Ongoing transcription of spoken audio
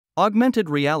Augmented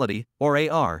reality, or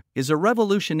AR, is a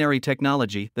revolutionary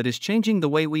technology that is changing the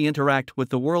way we interact with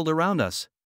the world around us.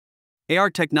 AR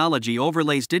technology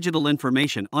overlays digital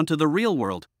information onto the real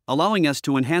world, allowing us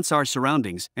to enhance our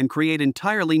surroundings and create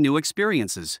entirely new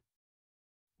experiences.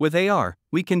 With AR,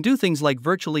 we can do things like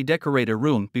virtually decorate a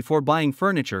room before buying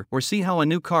furniture or see how a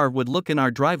new car would look in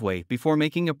our driveway before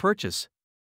making a purchase.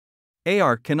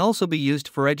 AR can also be used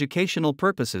for educational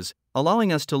purposes,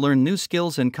 allowing us to learn new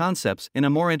skills and concepts in a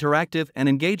more interactive and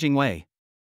engaging way.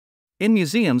 In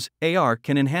museums, AR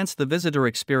can enhance the visitor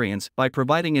experience by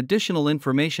providing additional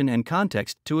information and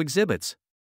context to exhibits.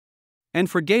 And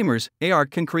for gamers, AR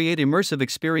can create immersive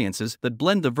experiences that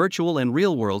blend the virtual and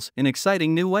real worlds in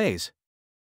exciting new ways.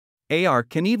 AR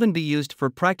can even be used for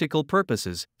practical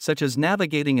purposes, such as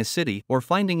navigating a city or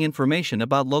finding information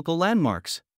about local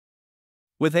landmarks.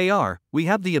 With AR, we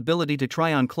have the ability to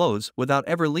try on clothes without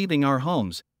ever leaving our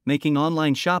homes, making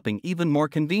online shopping even more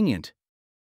convenient.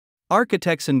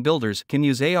 Architects and builders can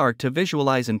use AR to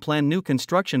visualize and plan new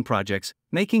construction projects,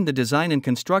 making the design and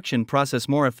construction process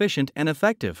more efficient and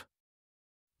effective.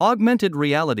 Augmented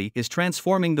reality is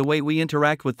transforming the way we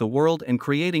interact with the world and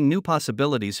creating new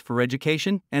possibilities for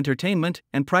education, entertainment,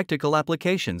 and practical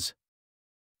applications.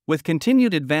 With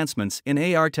continued advancements in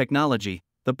AR technology,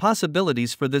 the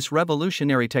possibilities for this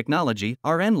revolutionary technology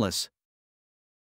are endless.